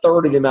have a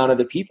third of the amount of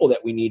the people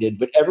that we needed,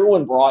 but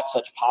everyone brought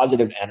such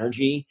positive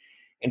energy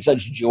and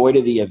such joy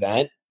to the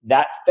event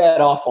that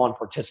fed off on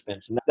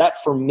participants. And that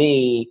for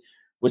me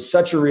was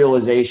such a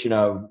realization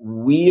of,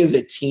 we as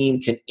a team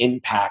can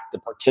impact the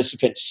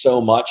participants so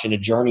much in a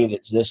journey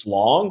that's this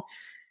long.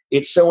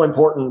 It's so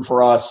important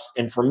for us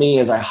and for me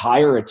as I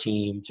hire a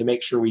team to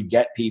make sure we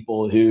get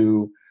people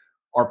who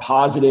are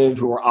positive,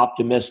 who are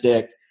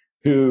optimistic,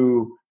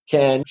 who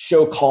can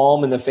show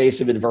calm in the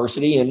face of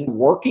adversity. And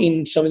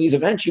working some of these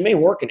events, you may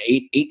work an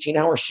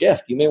 18-hour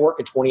shift. You may work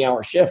a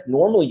 20-hour shift.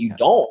 Normally you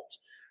don't.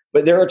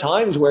 But there are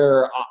times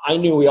where I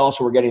knew we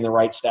also were getting the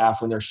right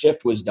staff when their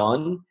shift was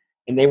done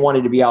and they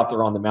wanted to be out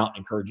there on the mountain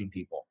encouraging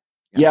people.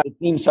 Yeah, the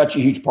team's such a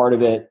huge part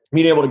of it.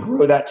 Being able to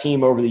grow that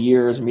team over the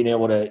years and being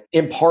able to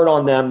impart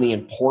on them the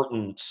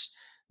importance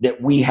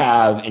that we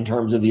have in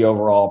terms of the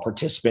overall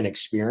participant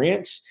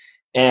experience,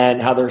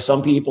 and how there are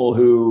some people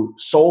who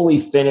solely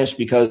finish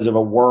because of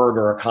a word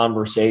or a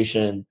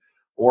conversation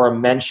or a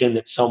mention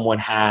that someone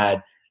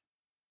had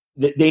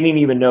that they didn't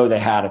even know they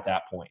had at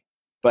that point.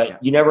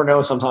 But you never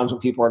know sometimes when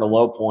people are at a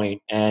low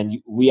point, and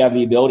we have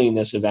the ability in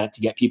this event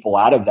to get people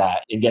out of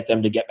that and get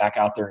them to get back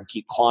out there and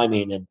keep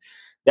climbing. And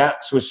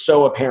that was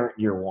so apparent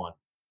year one.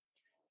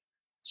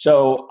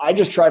 So I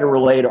just try to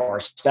relay to our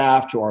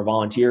staff, to our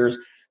volunteers,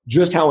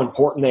 just how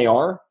important they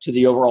are to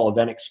the overall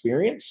event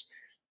experience.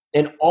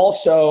 And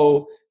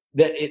also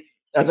that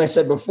as I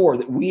said before,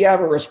 that we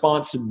have a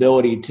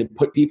responsibility to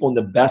put people in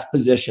the best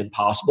position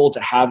possible to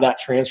have that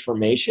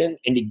transformation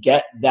and to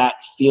get that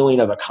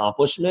feeling of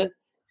accomplishment.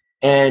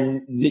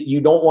 And that you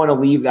don't want to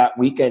leave that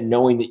weekend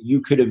knowing that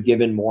you could have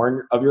given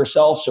more of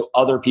yourself so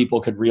other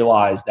people could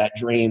realize that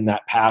dream,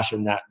 that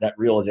passion, that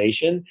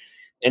realization.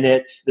 And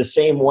it's the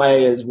same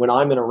way as when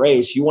I'm in a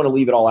race, you want to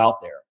leave it all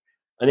out there.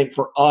 I think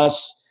for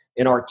us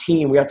in our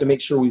team, we have to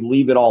make sure we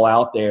leave it all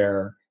out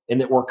there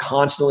and that we're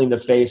constantly in the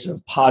face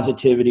of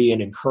positivity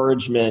and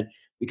encouragement,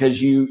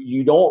 because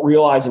you don't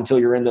realize until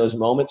you're in those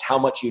moments how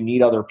much you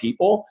need other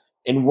people,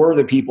 and we're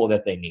the people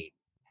that they need.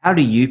 How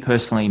do you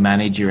personally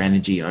manage your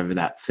energy over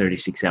that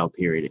 36-hour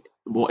period,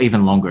 or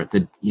even longer?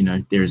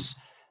 There's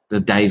the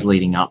days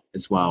leading up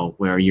as well,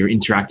 where you're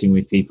interacting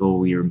with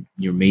people, you're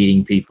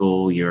meeting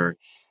people, you're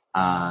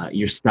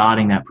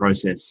starting that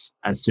process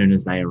as soon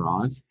as they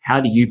arrive.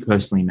 How do you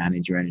personally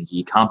manage your energy?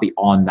 You can't be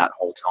on that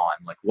whole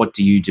time. Like, what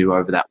do you do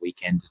over that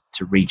weekend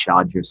to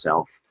recharge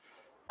yourself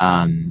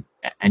and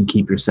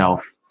keep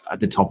yourself at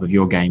the top of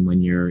your game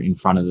when you're in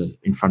front of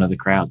the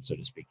crowd, so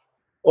to speak?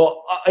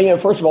 Well,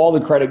 first of all, the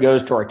credit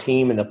goes to our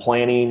team and the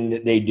planning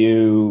that they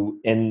do,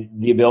 and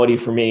the ability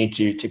for me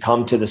to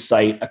come to the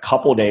site a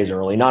couple days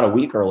early, not a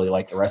week early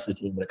like the rest of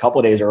the team, but a couple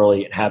days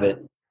early and have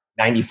it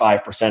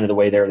 95% of the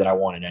way there that I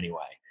wanted anyway.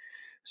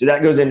 So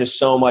that goes into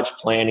so much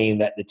planning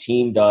that the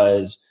team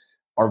does,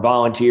 our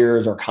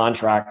volunteers, our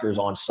contractors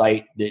on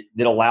site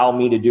that allow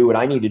me to do what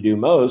I need to do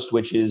most,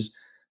 which is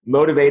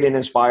motivate and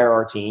inspire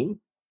our team.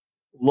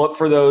 Look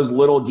for those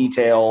little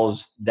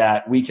details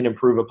that we can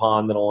improve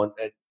upon that'll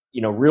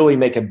really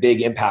make a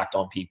big impact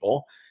on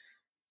people,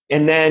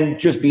 and then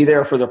just be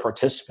there for the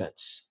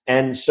participants.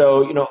 And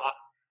so,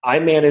 I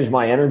manage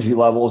my energy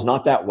levels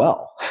not that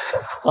well,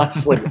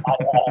 honestly.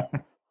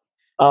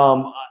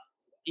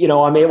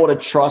 I'm able to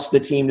trust the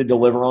team to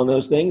deliver on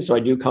those things. So I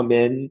do come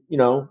in,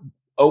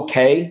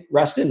 okay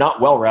rested, not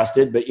well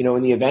rested, but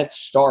when the event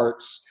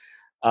starts,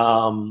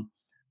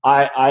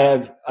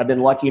 I've been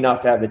lucky enough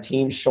to have the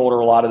team shoulder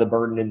a lot of the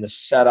burden in the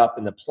setup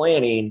and the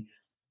planning.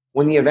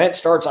 When the event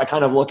starts, I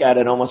kind of look at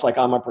it almost like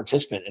I'm a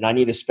participant and I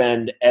need to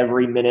spend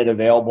every minute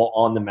available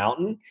on the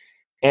mountain.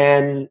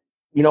 And,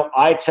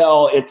 I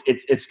tell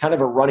it's kind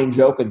of a running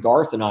joke with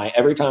Garth and I.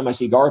 Every time I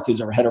see Garth,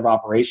 who's our head of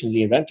operations,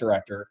 the event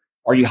director,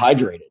 are you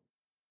hydrated?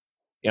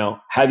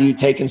 Have you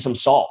taken some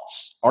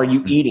salts? Are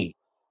you eating?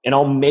 And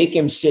I'll make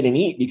him sit and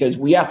eat, because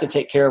we have to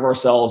take care of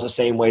ourselves the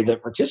same way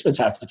that participants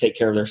have to take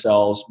care of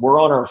themselves.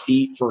 We're on our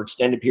feet for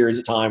extended periods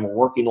of time. We're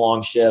working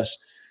long shifts.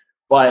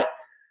 But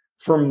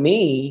for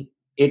me,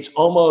 it's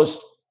almost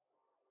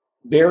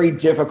very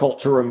difficult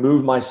to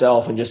remove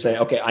myself and just say,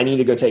 okay, I need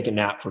to go take a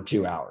nap for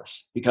 2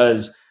 hours,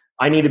 because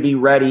I need to be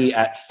ready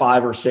at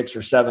 5 or 6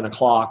 or 7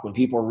 o'clock when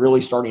people are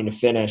really starting to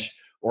finish,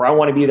 or I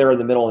want to be there in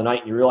the middle of the night,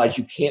 and you realize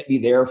you can't be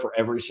there for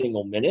every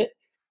single minute.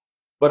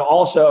 But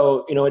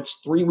also, it's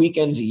 3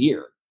 weekends a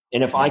year.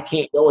 And if I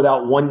can't go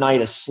without one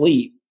night of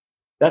sleep,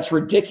 that's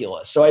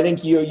ridiculous. So I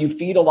think you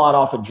feed a lot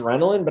off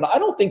adrenaline, but I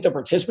don't think the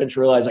participants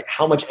realize like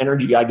how much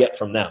energy I get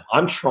from them.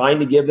 I'm trying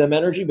to give them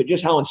energy, but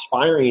just how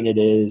inspiring it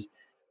is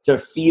to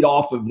feed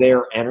off of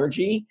their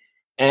energy.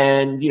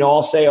 And,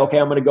 I'll say, okay,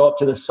 I'm going to go up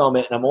to the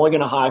summit and I'm only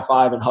going to high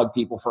five and hug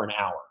people for an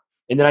hour.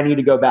 And then I need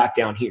to go back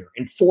down here.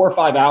 And 4 or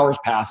 5 hours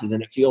passes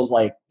and it feels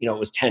like, it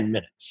was 10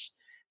 minutes.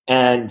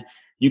 And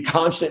you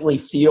constantly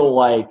feel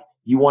like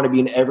you want to be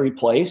in every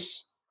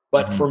place.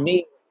 But for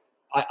me,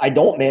 I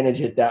don't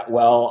manage it that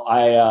well.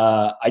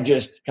 I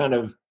just kind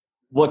of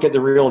look at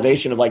the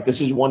realization of like,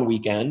 this is one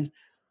weekend.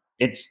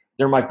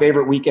 They're my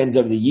favorite weekends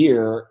of the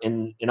year,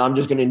 and I'm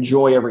just going to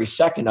enjoy every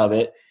second of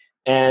it.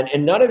 And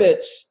none of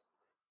it's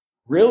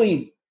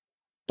really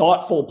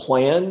thoughtful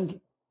planned.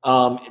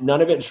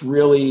 None of it's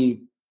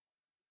really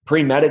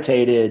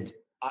premeditated.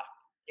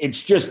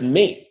 It's just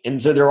me.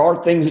 And so there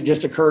are things that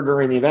just occur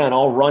during the event.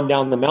 I'll run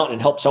down the mountain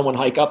and help someone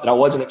hike up that I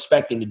wasn't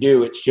expecting to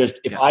do. It's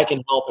just, if I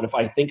can help and if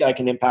I think I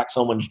can impact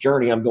someone's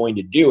journey, I'm going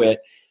to do it.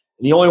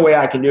 And the only way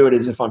I can do it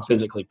is if I'm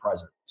physically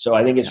present. So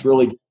I think it's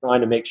really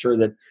trying to make sure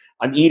that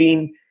I'm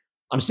eating,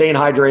 I'm staying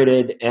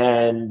hydrated,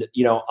 and,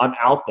 I'm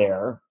out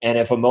there. And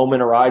if a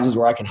moment arises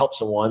where I can help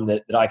someone,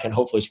 that I can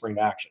hopefully spring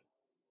to action.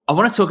 I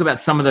want to talk about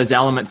some of those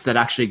elements that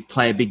actually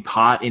play a big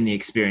part in the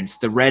experience.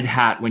 The red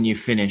hat when you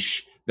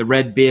finish, the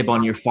red bib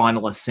on your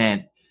final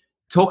ascent.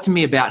 Talk to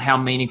me about how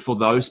meaningful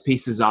those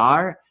pieces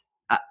are.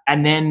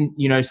 And then,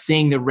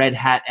 seeing the red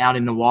hat out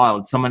in the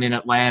wild, someone in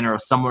Atlanta or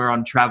somewhere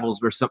on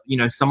travels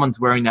where, someone's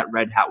wearing that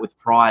red hat with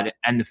pride,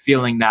 and the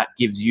feeling that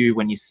gives you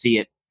when you see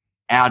it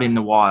out in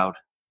the wild.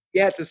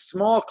 Yeah, it's a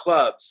small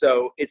club.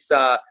 So it's,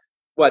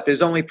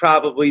 there's only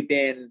probably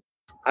been,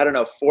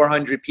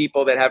 400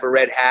 people that have a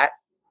red hat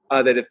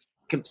that have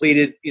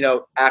completed,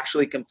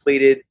 actually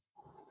completed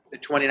the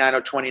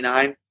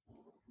 29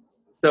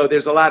 So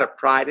there's a lot of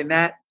pride in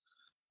that.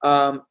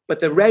 But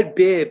the red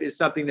bib is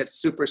something that's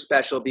super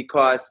special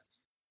because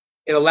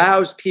it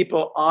allows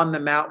people on the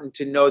mountain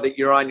to know that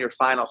you're on your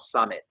final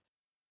summit.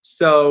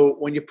 So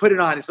when you put it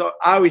on, so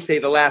I always say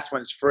the last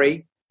one's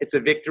free. It's a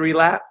victory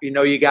lap. You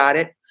know you got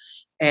it.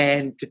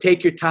 And to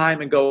take your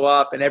time and go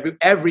up, and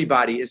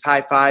everybody is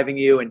high-fiving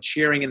you and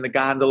cheering in the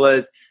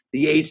gondolas.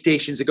 The aid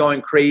stations are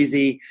going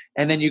crazy.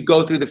 And then you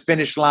go through the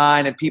finish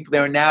line and people,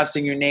 they're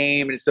announcing your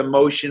name, and it's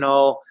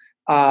emotional.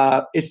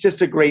 It's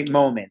just a great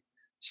moment.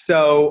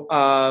 So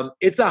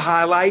it's a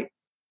highlight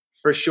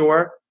for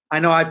sure. I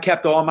know I've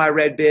kept all my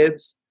red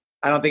bibs.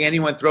 I don't think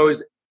anyone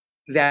throws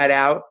that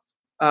out.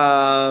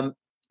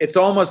 It's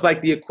almost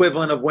like the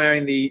equivalent of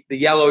wearing the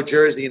yellow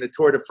jersey in the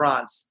Tour de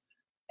France.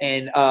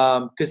 And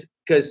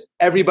because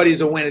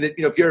everybody's a winner.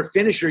 You know, if you're a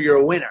finisher, you're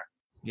a winner.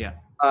 Yeah.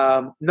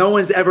 No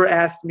one's ever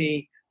asked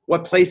me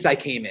what place I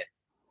came in.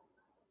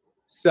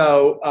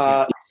 So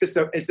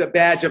it's a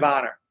badge of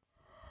honor.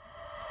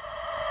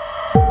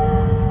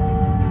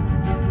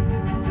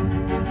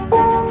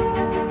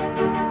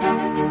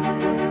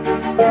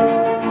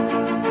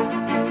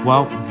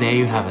 Well, there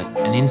you have it,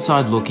 an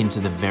inside look into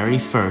the very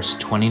first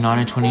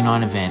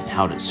 29/29 event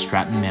held at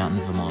Stratton Mountain,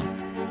 Vermont.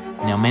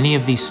 Now, many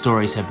of these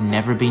stories have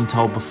never been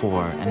told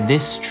before, and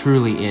this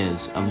truly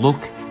is a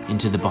look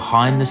into the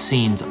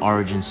behind-the-scenes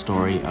origin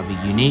story of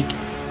a unique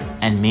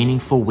and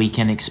meaningful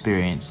weekend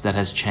experience that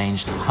has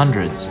changed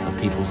hundreds of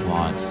people's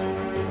lives.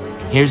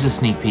 Here's a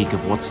sneak peek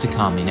of what's to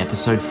come in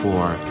episode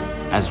 4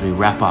 as we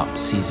wrap up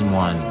season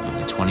 1 of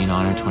the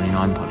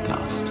 29/29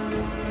 podcast.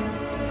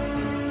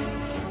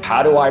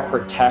 How do I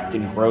protect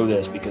and grow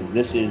this? Because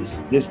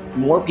this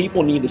more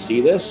people need to see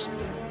this,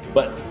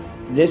 but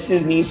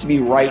needs to be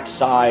right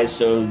size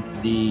so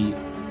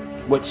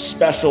what's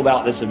special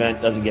about this event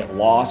doesn't get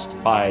lost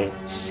by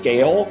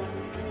scale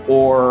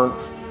or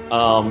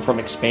from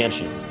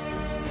expansion.